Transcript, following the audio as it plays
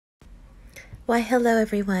Why, hello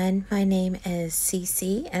everyone. My name is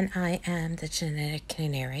Cece and I am the Genetic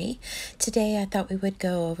Canary. Today I thought we would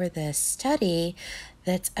go over this study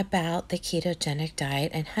that's about the ketogenic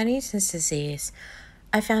diet and Huntington's disease.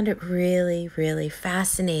 I found it really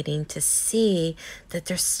fascinating to see that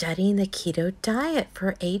they're studying the keto diet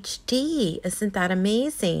for HD. Isn't that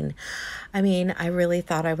amazing? I mean, I really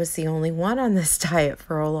thought I was the only one on this diet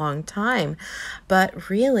for a long time, but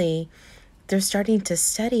really, they're starting to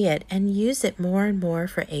study it and use it more and more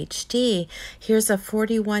for HD. Here's a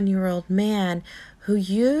 41-year-old man who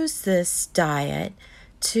used this diet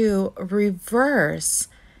to reverse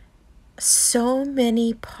so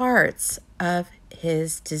many parts of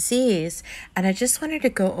his disease, and I just wanted to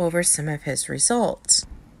go over some of his results.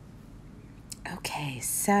 Okay,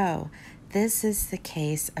 so this is the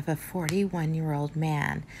case of a 41-year-old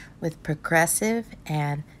man with progressive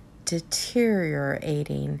and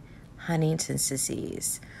deteriorating Huntington's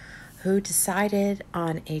disease, who decided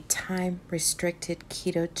on a time-restricted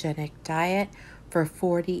ketogenic diet for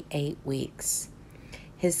 48 weeks.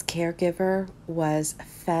 His caregiver was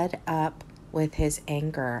fed up with his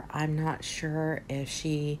anger. I'm not sure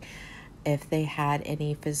if they had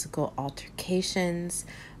any physical altercations,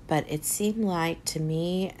 but it seemed like to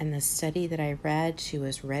me in the study that I read, she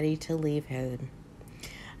was ready to leave him.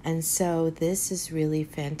 And so this is really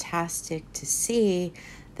fantastic to see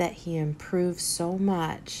that he improved so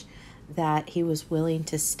much that he was willing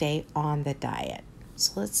to stay on the diet.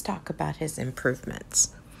 So let's talk about his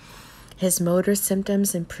improvements. His motor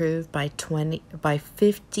symptoms improved by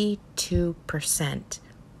 52%.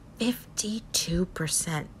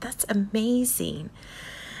 52%. That's amazing.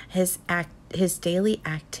 His daily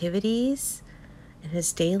activities and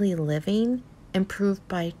his daily living improved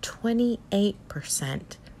by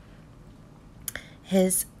 28%.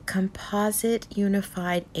 His composite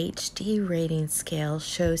unified HD rating scale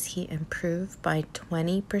shows he improved by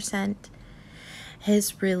 20%.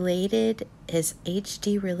 His HD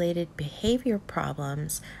related behavior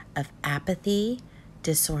problems of apathy,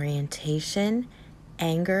 disorientation,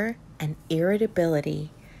 anger, and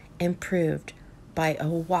irritability improved by a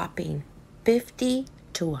whopping 50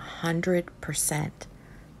 to 100%.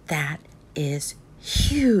 That is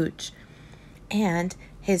huge. And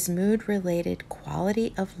his mood-related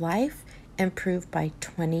quality of life improved by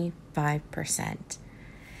 25%.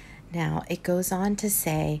 Now, it goes on to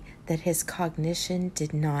say that his cognition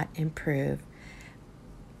did not improve.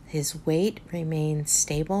 His weight remained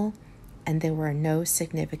stable, and there were no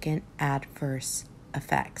significant adverse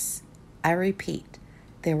effects. I repeat,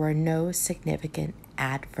 there were no significant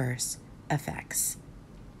adverse effects.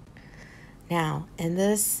 Now, in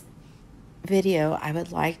this video, I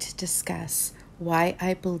would like to discuss why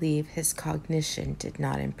I believe his cognition did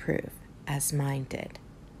not improve as mine did.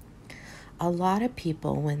 A lot of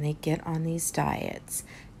people, when they get on these diets,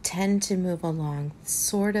 tend to move along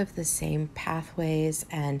sort of the same pathways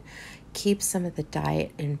and keep some of the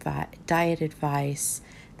diet advice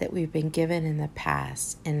that we've been given in the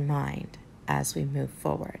past in mind as we move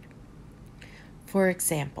forward. For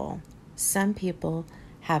example, some people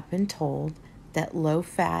have been told that low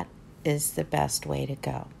fat is the best way to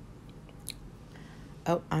go.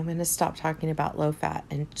 Oh, I'm going to stop talking about low fat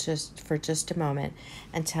and for just a moment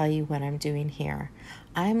and tell you what I'm doing here.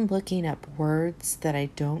 I'm looking up words that I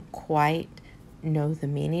don't quite know the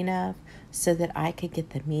meaning of so that I could get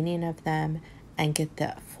the meaning of them and get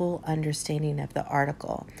the full understanding of the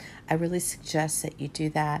article. I really suggest that you do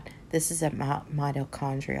that. This is about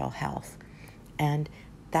mitochondrial health. And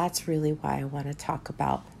that's really why I want to talk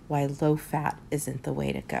about why low fat isn't the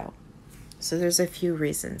way to go. So there's a few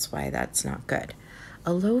reasons why that's not good.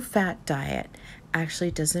 A low-fat diet actually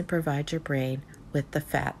doesn't provide your brain with the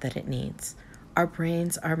fat that it needs. Our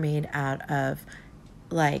brains are made out of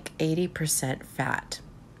like 80% fat.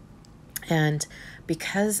 And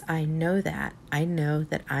because I know that I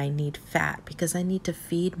need fat because I need to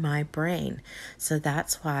feed my brain. So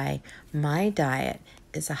that's why my diet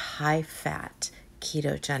is a high-fat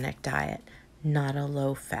ketogenic diet, not a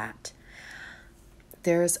low-fat.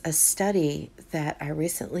 There's a study that I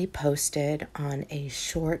recently posted on a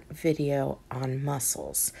short video on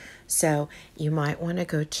muscles. So you might want to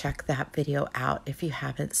go check that video out if you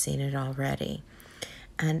haven't seen it already.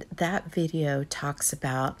 And that video talks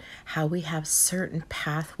about how we have certain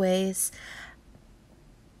pathways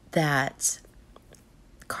that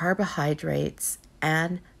carbohydrates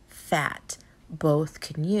and fat both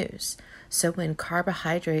can use. So when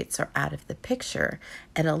carbohydrates are out of the picture,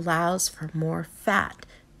 it allows for more fat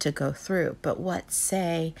to go through. But let's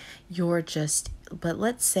say that you're just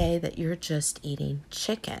eating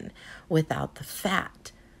chicken without the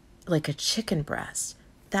fat, like a chicken breast.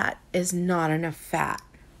 that is not enough fat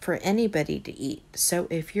for anybody to eat. So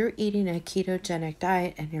if you're eating a ketogenic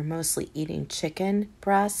diet and you're mostly eating chicken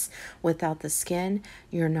breasts without the skin,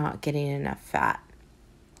 you're not getting enough fat.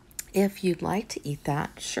 If you'd like to eat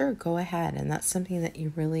that, sure, go ahead. And that's something that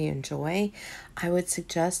you really enjoy. I would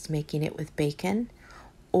suggest making it with bacon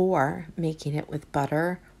or making it with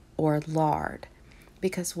butter or lard,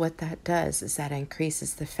 because what that does is that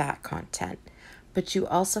increases the fat content. But you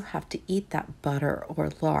also have to eat that butter or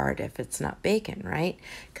lard if it's not bacon, right?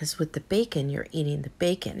 Because with the bacon, you're eating the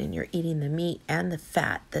bacon and you're eating the meat and the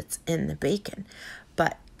fat that's in the bacon.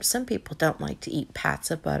 But some people don't like to eat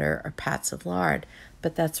pats of butter or pats of lard,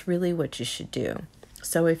 but that's really what you should do.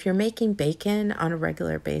 So if you're making bacon on a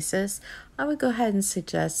regular basis, I would go ahead and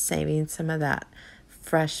suggest saving some of that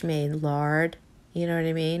fresh made lard, you know what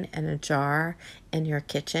I mean, in a jar in your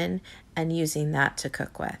kitchen and using that to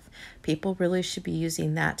cook with. People really should be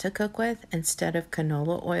using that to cook with instead of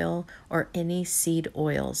canola oil or any seed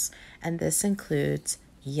oils. And this includes,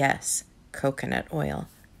 yes, coconut oil.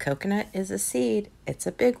 Coconut is a seed. It's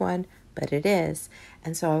a big one, but it is.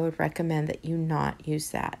 And so I would recommend that you not use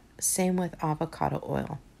that. Same with avocado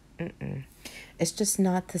oil. It's just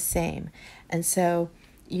not the same. And so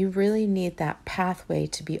you really need that pathway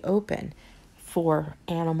to be open for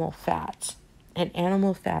animal fats. And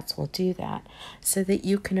animal fats will do that so that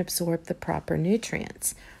you can absorb the proper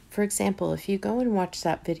nutrients. For example, if you go and watch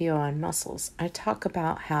that video on muscles, I talk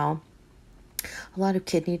about how a lot of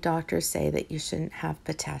kidney doctors say that you shouldn't have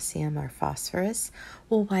potassium or phosphorus.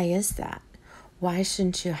 Well, why is that? Why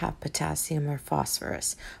shouldn't you have potassium or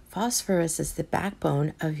phosphorus? Phosphorus is the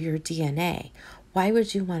backbone of your DNA. Why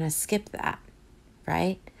would you want to skip that,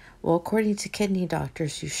 right? Well, according to kidney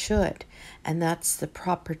doctors, you should, and that's the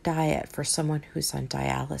proper diet for someone who's on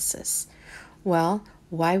dialysis. Well,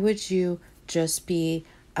 why would you just be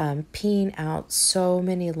peeing out so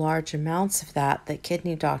many large amounts of that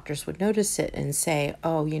kidney doctors would notice it and say,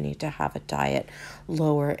 oh, you need to have a diet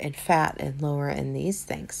lower in fat and lower in these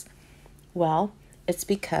things? Well, it's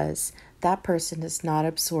because that person is not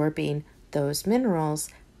absorbing those minerals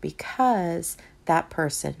because that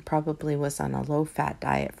person probably was on a low-fat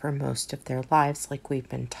diet for most of their lives, like we've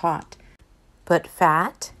been taught. But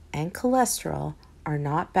fat and cholesterol are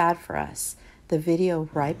not bad for us. The video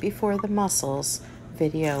right before the muscles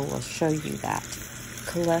video will show you that.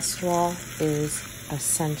 Cholesterol is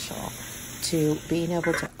essential to being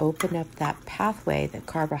able to open up that pathway that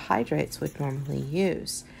carbohydrates would normally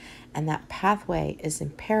use. And that pathway is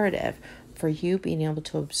imperative for you being able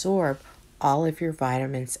to absorb all of your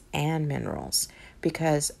vitamins and minerals.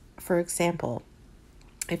 Because, for example,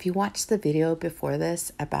 if you watch the video before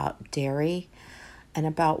this about dairy and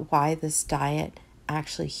about why this diet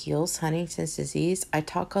actually heals Huntington's disease, I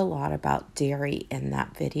talk a lot about dairy in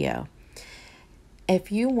that video.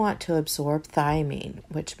 If you want to absorb thiamine,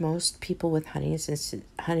 which most people with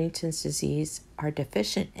Huntington's disease are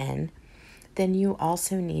deficient in, then you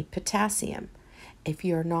also need potassium. If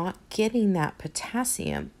you're not getting that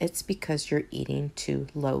potassium, it's because you're eating too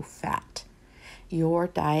low fat. Your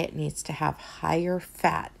diet needs to have higher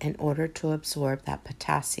fat in order to absorb that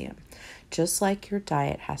potassium. Just like your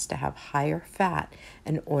diet has to have higher fat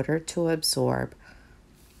in order to absorb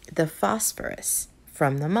the phosphorus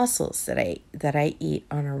from the mussels that I eat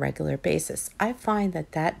on a regular basis. I find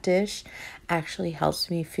that dish actually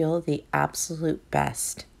helps me feel the absolute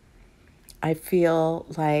best. I feel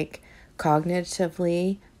like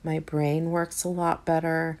cognitively my brain works a lot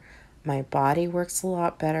better, my body works a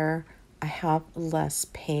lot better. I have less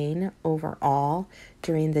pain overall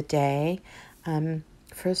during the day.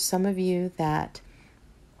 For some of you that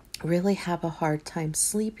really have a hard time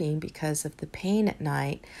sleeping because of the pain at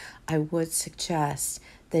night, I would suggest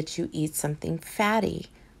that you eat something fatty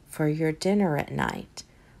for your dinner at night,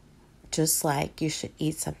 just like you should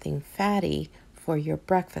eat something fatty for your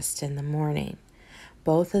breakfast in the morning.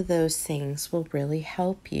 Both of those things will really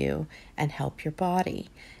help you and help your body.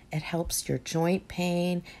 It helps your joint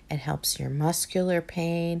pain, it helps your muscular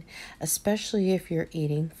pain, especially if you're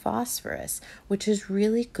eating phosphorus, which is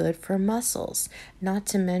really good for muscles, not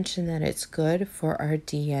to mention that it's good for our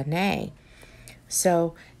DNA.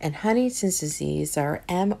 So in Huntington's disease, our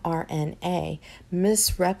mRNA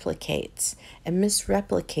misreplicates. It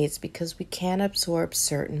misreplicates because we can't absorb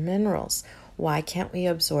certain minerals. Why can't we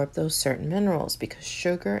absorb those certain minerals? Because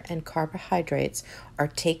sugar and carbohydrates are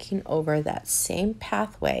taking over that same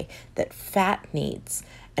pathway that fat needs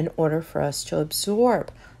in order for us to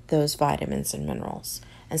absorb those vitamins and minerals.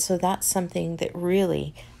 And so that's something that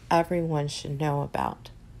really everyone should know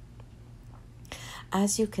about.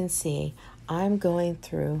 As you can see, I'm going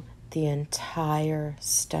through the entire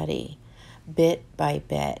study bit by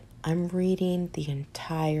bit. I'm reading the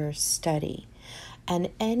entire study. And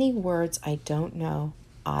any words I don't know,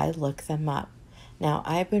 I look them up. Now,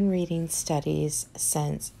 I've been reading studies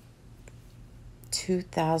since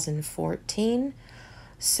 2014,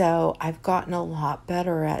 so I've gotten a lot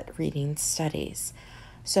better at reading studies.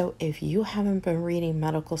 So if you haven't been reading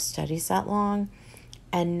medical studies that long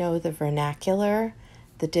and know the vernacular,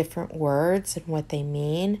 the different words and what they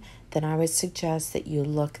mean, then I would suggest that you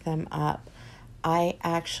look them up. I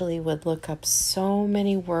actually would look up so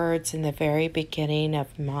many words in the very beginning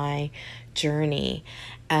of my journey.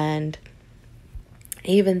 And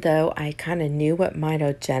even though I kind of knew what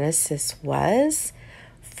mitogenesis was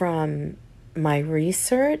from my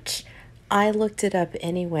research, I looked it up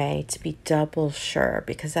anyway to be double sure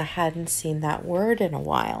because I hadn't seen that word in a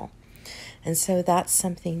while. And so that's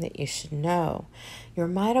something that you should know. Your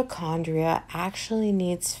mitochondria actually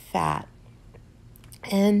needs fat.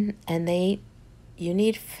 And you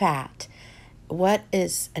need fat. What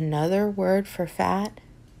is another word for fat?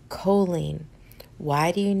 Choline.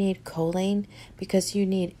 Why do you need choline? Because you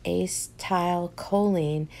need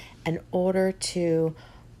acetylcholine in order for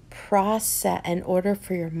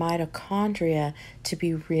your mitochondria to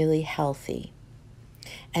be really healthy.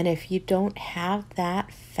 And if you don't have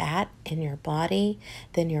that fat in your body,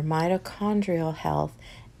 then your mitochondrial health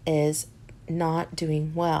is not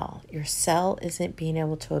doing well. Your cell isn't being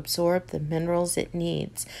able to absorb the minerals it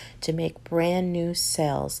needs to make brand new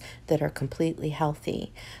cells that are completely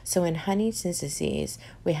healthy. So in Huntington's disease,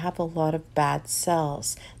 we have a lot of bad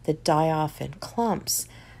cells that die off in clumps,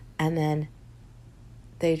 and then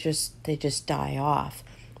they just die off.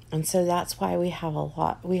 And so that's why we have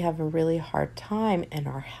a really hard time in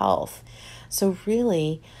our health. So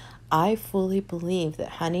really, I fully believe that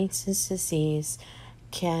Huntington's disease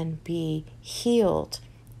can be healed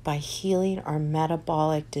by healing our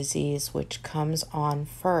metabolic disease, which comes on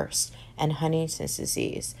first, and Huntington's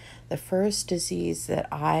disease. The first disease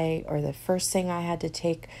the first thing I had to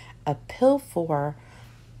take a pill for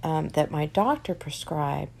that my doctor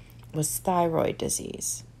prescribed was thyroid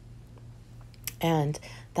disease. And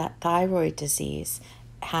that thyroid disease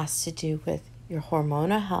has to do with your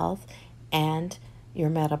hormonal health and your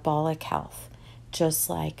metabolic health, just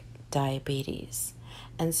like diabetes.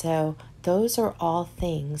 And so those are all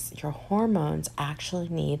things. Your hormones actually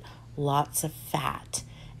need lots of fat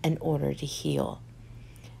in order to heal.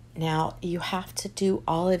 Now, you have to do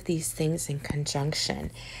all of these things in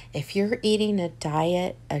conjunction. If you're eating a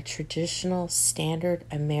traditional standard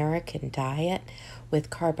American diet with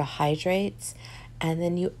carbohydrates, and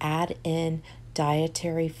then you add in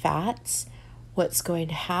dietary fats, what's going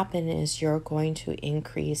to happen is you're going to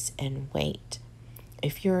increase in weight.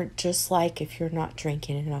 If you're not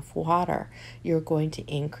drinking enough water, you're going to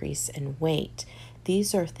increase in weight.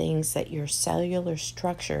 These are things that your cellular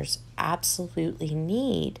structures absolutely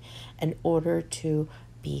need in order to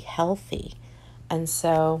be healthy. And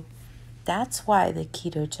so that's why the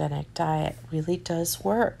ketogenic diet really does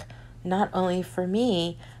work, not only for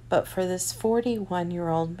me, but for this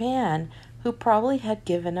 41-year-old man who probably had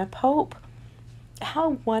given up hope.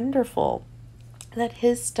 How wonderful that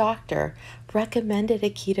his doctor recommended a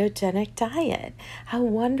ketogenic diet. How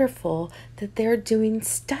wonderful that they're doing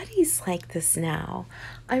studies like this now.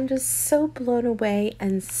 I'm just so blown away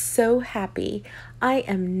and so happy. I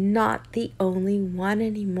am not the only one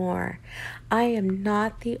anymore. I am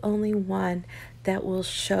not the only one that will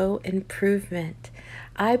show improvement.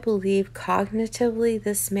 I believe cognitively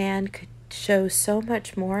this man could show so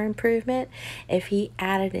much more improvement if he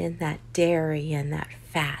added in that dairy and that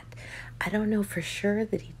fat. I don't know for sure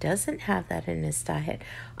that he doesn't have that in his diet.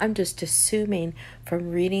 I'm just assuming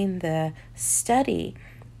from reading the study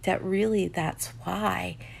that really that's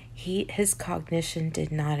why his cognition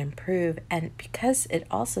did not improve, and because it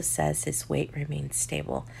also says his weight remains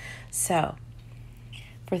stable. So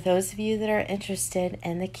for those of you that are interested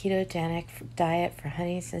in the ketogenic diet for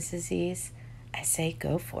Huntington's disease, I say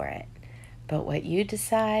go for it. But what you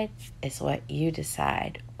decide is what you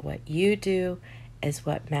decide. What you do is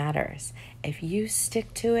what matters. If you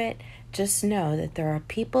stick to it, just know that there are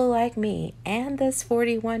people like me and this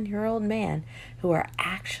 41-year-old man who are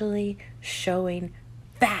actually showing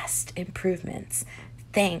vast improvements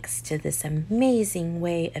thanks to this amazing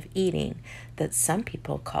way of eating that some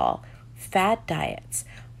people call fad diets.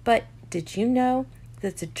 But did you know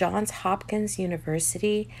that the Johns Hopkins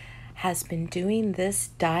University has been doing this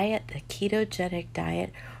diet, the ketogenic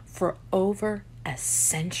diet, for over a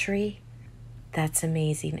century? That's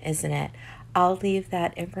amazing, isn't it? I'll leave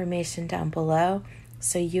that information down below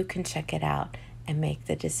so you can check it out and make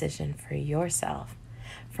the decision for yourself.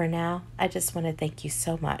 For now, I just want to thank you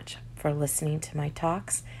so much for listening to my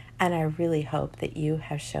talks, and I really hope that you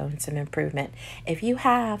have shown some improvement. If you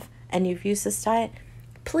have and you've used this diet,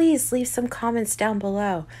 please leave some comments down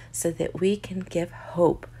below so that we can give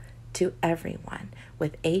hope to everyone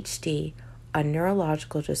with HD, a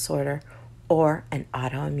neurological disorder, or an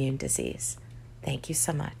autoimmune disease. Thank you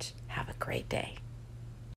so much. Have a great day.